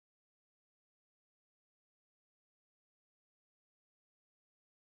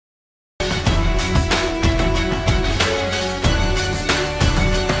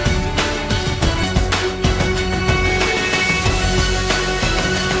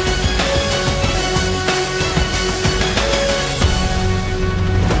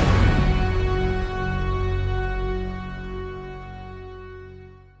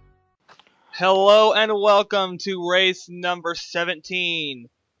Hello and welcome to race number 17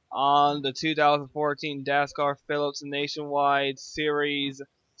 on the 2014 Dascar Phillips Nationwide Series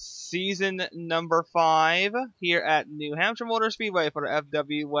season number 5 here at New Hampshire Motor Speedway for the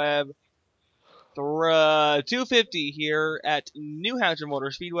FW Webb 250 here at New Hampshire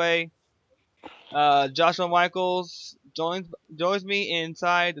Motor Speedway. Joshua Michaels joins me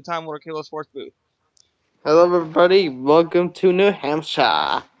inside the Time Warner Kilo Sports booth. Hello everybody, welcome to New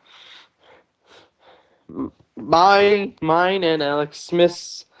Hampshire. Mine and Alex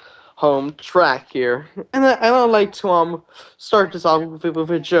Smith's home track here. And I'd like to start this off with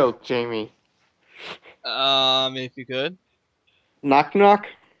a joke, Jamie. If you could. Knock knock.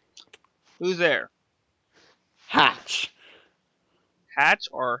 Who's there? Hatch. Hatch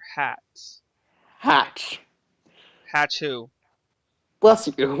or Hats? Hatch. Hatch who? Bless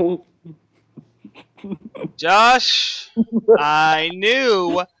you. Josh, I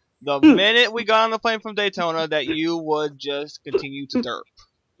knew the minute we got on the plane from Daytona that you would just continue to derp.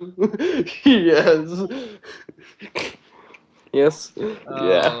 Yes. Yes.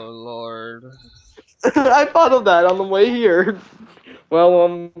 Yeah. Oh, Lord. I thought of that on the way here.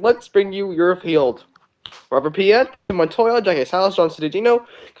 Well, let's bring you your field. Robert Piet, Montoya, Jackie Salas, John Citadino,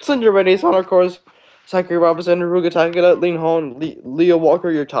 Cassandra Reddy's on our course, Zachary Robinson, Ruga Takeda, Lean Hall, and Leo Walker,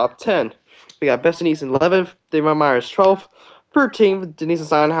 your top 10. We got Bestinese in 11th, Damon Myers 12th, 13th, Denise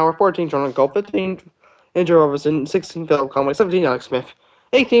Steinhauer, 14th, John Gold, 15th, Andrew Robertson, 16th, Philip Conway, 17th, Alex Smith,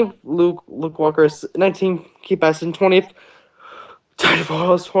 18th, Luke Walker, 19th, Keith Basson, 20th, Tyler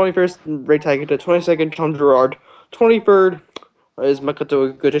Boyles, 21st, Ray Takeda, 22nd, Tom Gerard, 23rd, is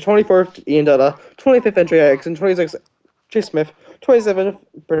Makoto Good, 24th, Ian Dutta, 25th, Andrea Erickson, 26th, Chase Smith, 27th,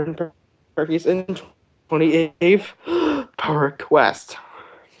 Brendan Perkins, and 28th, Power Quest.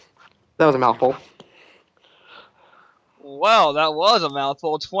 That was a mouthful. Well, that was a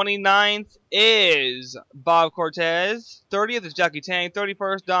mouthful. 29th is Bob Cortez. 30th is Jackie Tang.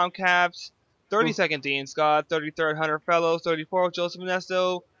 31st, Dom Caps. 32nd, Dean Scott. 33rd, Hunter Fellows. 34th, Joseph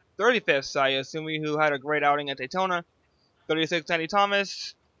Modesto. 35th, Saya Sumi, who had a great outing at Daytona. 36th, Andy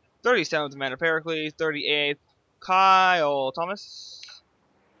Thomas. 37th, Amanda Pericles. 38th, Kyle Thomas.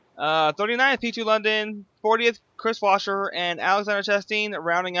 39th, P2 London. 40th, Chris Washer and Alexander Chastain,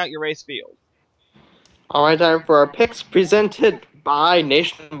 rounding out your race field. Alright, time for our picks presented by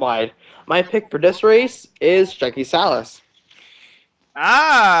Nationwide. My pick for this race is Jackie Salas.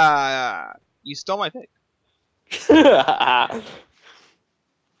 Ah, you stole my pick. Well,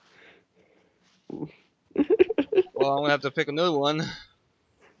 I'm going to have to pick another one.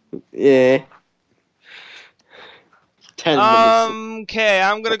 Yeah. 10 minutes. Okay,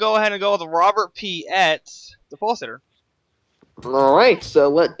 I'm going to go ahead and go with Robert Piet, the pole sitter. Alright, so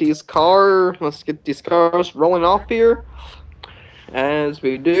let's get these cars rolling off here. As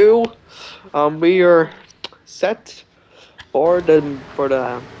we do, we are set for the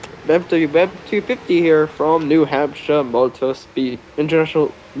Webb 250 here from New Hampshire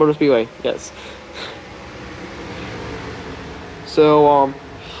International Motor Speedway. Yes. So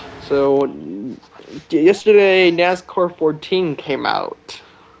yesterday NASCAR 14 came out.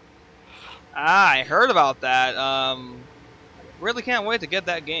 Ah, I heard about that. Really can't wait to get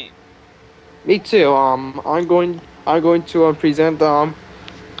that game. Me too. I'm going to present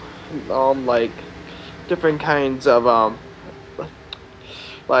like different kinds of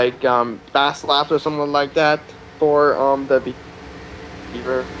fast laps or something like that for the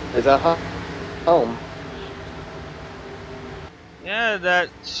Beaver is at home. Yeah, that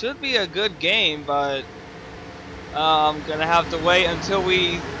should be a good game, but I'm gonna have to wait until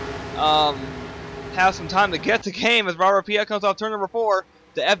we have some time to get the game as Robert Piet comes off turn number 4.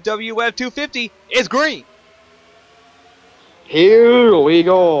 The FW Webb 250 is green. Here we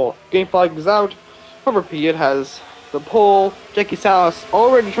go. Game flag is out. Robert Piet has the pole. Jackie Salas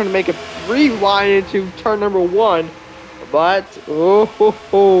already trying to make it 3 wide into turn number 1, but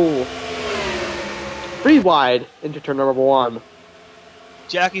 3 wide into turn number 1.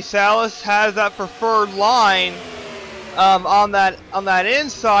 Jackie Salas has that preferred line on that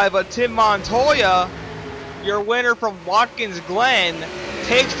inside, but Tim Montoya, your winner from Watkins Glen,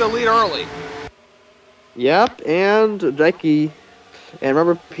 takes the lead early. Yep, and Jackie and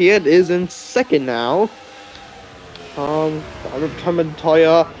Robert Piet is in second now. Tim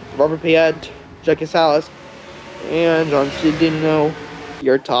Montoya, Robert Piet, Jackie Salas, and John Cedino,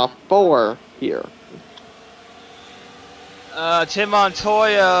 your top 4 here. Tim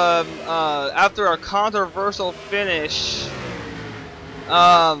Montoya, after a controversial finish,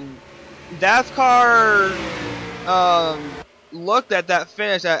 Dascar looked at that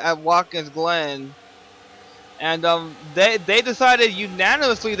finish at Watkins Glen And they decided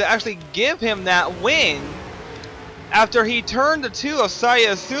unanimously to actually give him that win after he turned the two of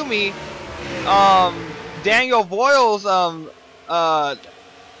Saya Sumi, Daniel Boyle's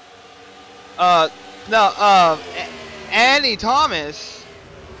Annie Thomas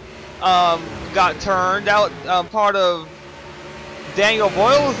got turned out, part of Daniel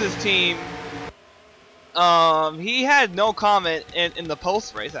Boyle's team. He had no comment in the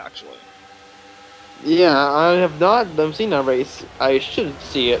post race actually. Yeah, I have not seen that race. I should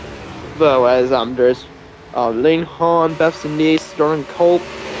see it though, as there's Lane Han, Beth Denise, Jordan Cope.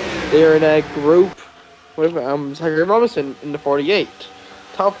 They're in that group with Tiger Robinson in the 48.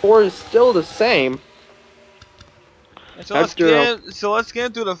 Top 4 is still the same. So let's get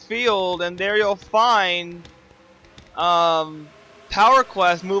into the field, and there you'll find Power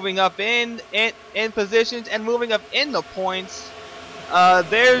Quest moving up in positions and moving up in the points.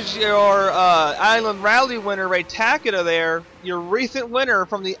 There's your Island Rally winner, Ray Takeda there, your recent winner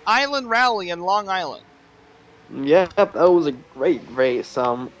from the Island Rally in Long Island. Yep, that was a great race.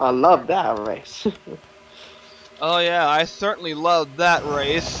 I love that race. Oh yeah, I certainly loved that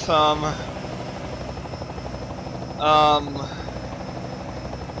race. I'm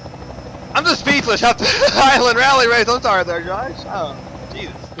just speechless after the Island Rally race. I'm sorry there, Josh. Oh,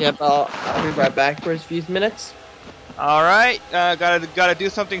 Jesus. Yep, I'll be right back for a few minutes. Alright, gotta do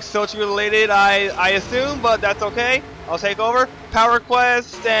something Sochi related, I assume, but that's okay. I'll take over. Power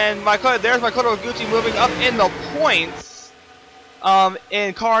Quest and there's Makoto Oguchi moving up in the points.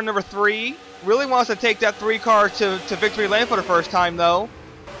 In car number 3. Really wants to take that 3 car to victory lane for the first time though.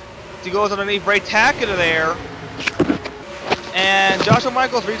 He goes underneath Ray Takeda there. And Joshua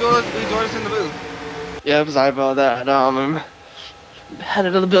Michaels rejoined us in the booth. Yeah, sorry about that. Had a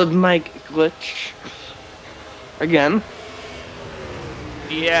little bit of mic glitch. Again.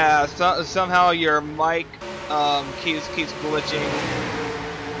 Yeah, somehow your mic keeps glitching.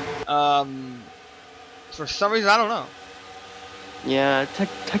 For some reason, I don't know. Yeah,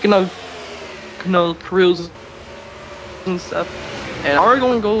 techno cruise and stuff. And are we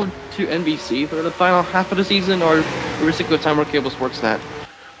going to go to NBC for the final half of the season, or we're stick with Time Warner Cable Sportsnet?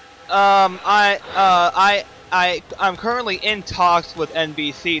 I'm currently in talks with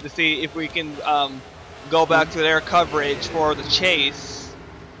NBC to see if we can go back to their coverage for the chase.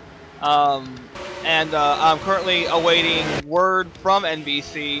 And I'm currently awaiting word from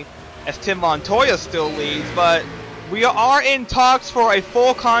NBC as Tim Montoya still leads, but we are in talks for a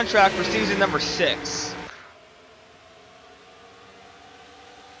full contract for season number 6.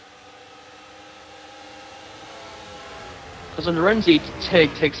 So Lorenzi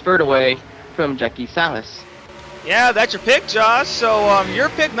takes third away from Jackie Salas. Yeah, that's your pick, Josh. So your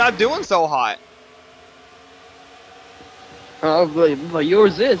pick not doing so hot. But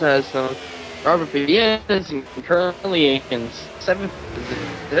yours is, as Robert Vivian is currently in 7th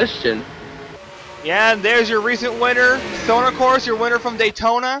position. Yeah, and there's your recent winner, Sona Course, your winner from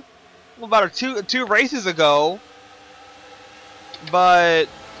Daytona, about two races ago. But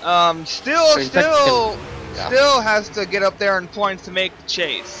still has to get up there in points to make the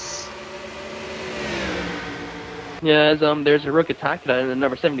chase. Yeah, as there's a rookie Takeda in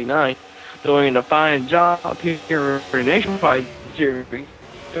number 79 doing a fine job here for Nationwide Series.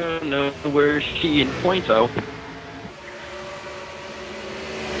 Don't know where she in points though.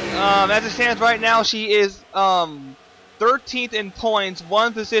 As it stands right now, she is 13th in points,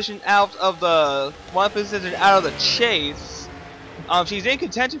 one position out of the chase. She's in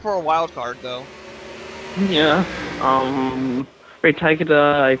contention for a wild card though. Yeah. Ray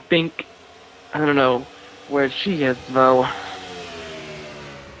Takeda, I think, I don't know where she is though.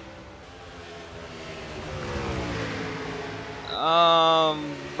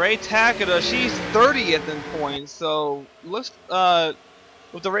 Ray Takeda, she's 30th in points, so looks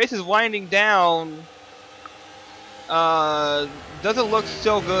with the races winding down, doesn't look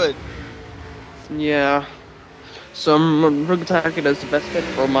so good. Yeah. So Ray Takeda is the best fit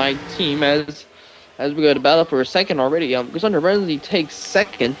for my team as we go to battle for a second already. Cassandra Renzi takes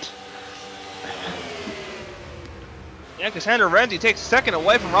second. Yeah, Cassandra Renzi takes second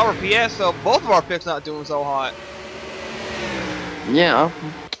away from Robert P.S., so both of our picks not doing so hot. Yeah.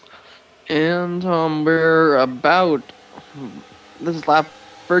 And we're about, this is lap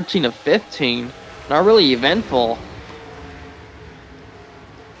 13 of 15. Not really eventful.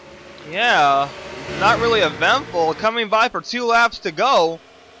 Yeah, not really eventful. Coming by for 2 laps to go.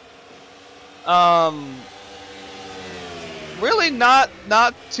 Really not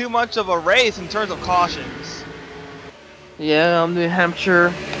too much of a race in terms of cautions. Yeah, New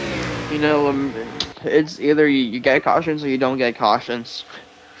Hampshire, you know, it's either you get cautions or you don't get cautions.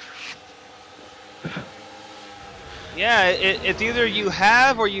 Yeah, it's either you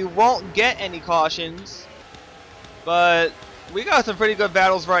have or you won't get any cautions. But we got some pretty good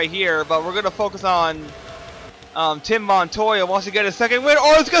battles right here. But we're gonna focus on Tim Montoya wants to get a second win,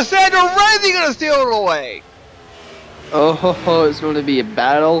 or is Cassandra Renzi gonna steal it away? Oh, it's going to be a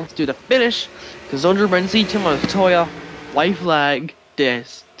battle to the finish. Cassandra Renzi, Tim Montoya, white flag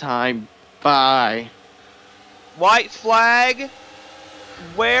this time. Bye. White flag.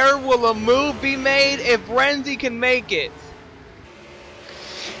 Where will a move be made if Renzi can make it?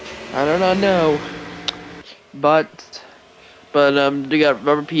 I do not know. But they got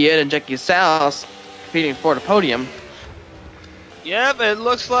Robert Piet and Jackie Salas competing for the podium. Yep, it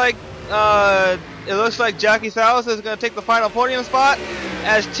looks like Jackie Salas is gonna take the final podium spot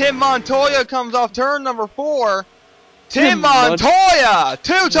as Tim Montoya comes off turn number 4. Tim Montoya,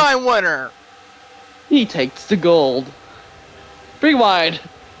 two-time winner. He takes the gold. Pretty wide.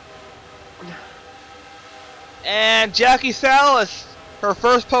 And Jackie Salas, her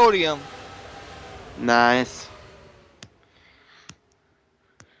first podium. Nice.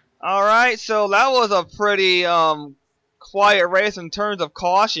 Alright, so that was a pretty quiet race in terms of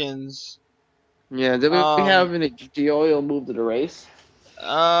cautions. Yeah, did we have any G-Oil move to the race?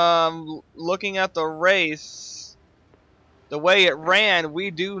 Looking at the race, the way it ran, we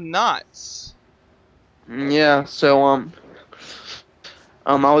do not. Yeah, so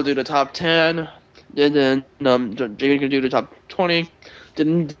I will do the top 10, then Jamie can do the top 20,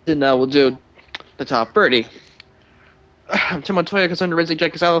 then I will do the top 30. Tim Montoya, Cassandra Renzi,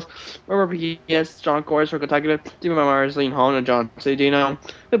 Jackie Salas, Robert P.S., John Gores for Kentucky, Stephen Mars, Lean Hall, and John Cedino.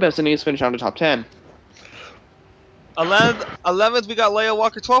 The best in East finish on the top 10. 11th, we got Leia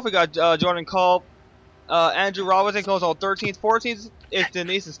Walker. 12th, we got Jordan Culp. Andrew Robinson goes on 13th. 14th is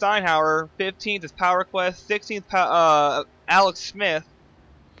Denise Steinhauer. 15th is Power Quest. 16th, Alex Smith.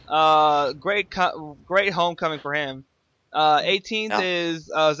 Great homecoming for him. 18th is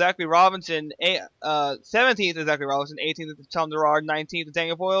Zachary Robinson. 17th is Zachary Robinson. 18th is Tom Gerard. 19th is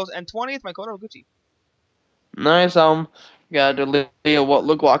Daniel Boyles. And 20th, Makoto Oguchi. Nice. Got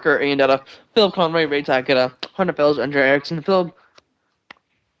Luke Walker and Philip Conway, Ray Takeda, Hunter Fells, Andrea Erickson, Philip,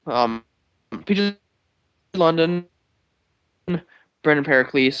 Peter London, Brendan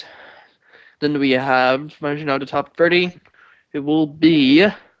Pericles. Then we have mentioned out the top 30. It will be.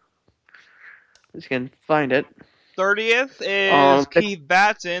 Let's can find it. 30th is Keith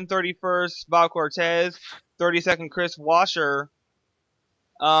Batson. 31st, Bob Cortez. 32nd, Chris Washer.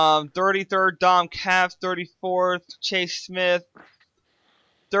 33rd, Dom Capps. 34th, Chase Smith.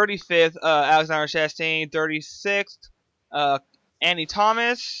 35th, Alexander Chastain. 36th, Andy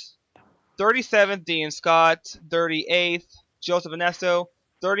Thomas. 37th, Dean Scott. 38th, Joseph Ernesto.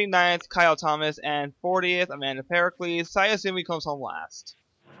 39th, Kyle Thomas. And 40th, Amanda Pericles. Sayasumi comes home last.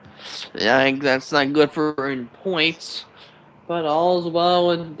 Yeah, I think that's not good for earning points. But all's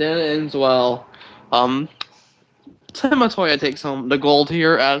well and then ends well. Tim Montoya takes home the gold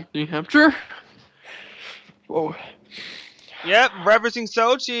here at New Hampshire. Whoa. Yep, referencing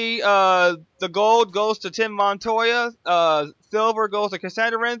Sochi, the gold goes to Tim Montoya, silver goes to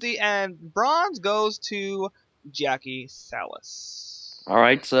Cassandra Renzi, and bronze goes to Jackie Salas.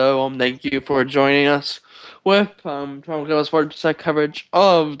 Alright, so thank you for joining us with Sports coverage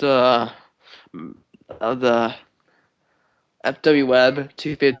of the FW Webb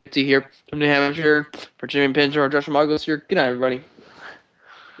 250 here from New Hampshire. For Jimmy Pinter or Josh Margos here. Good night, everybody.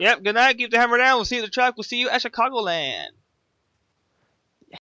 Yep, good night. Keep the hammer down. We'll see you at the track. We'll see you at Chicagoland.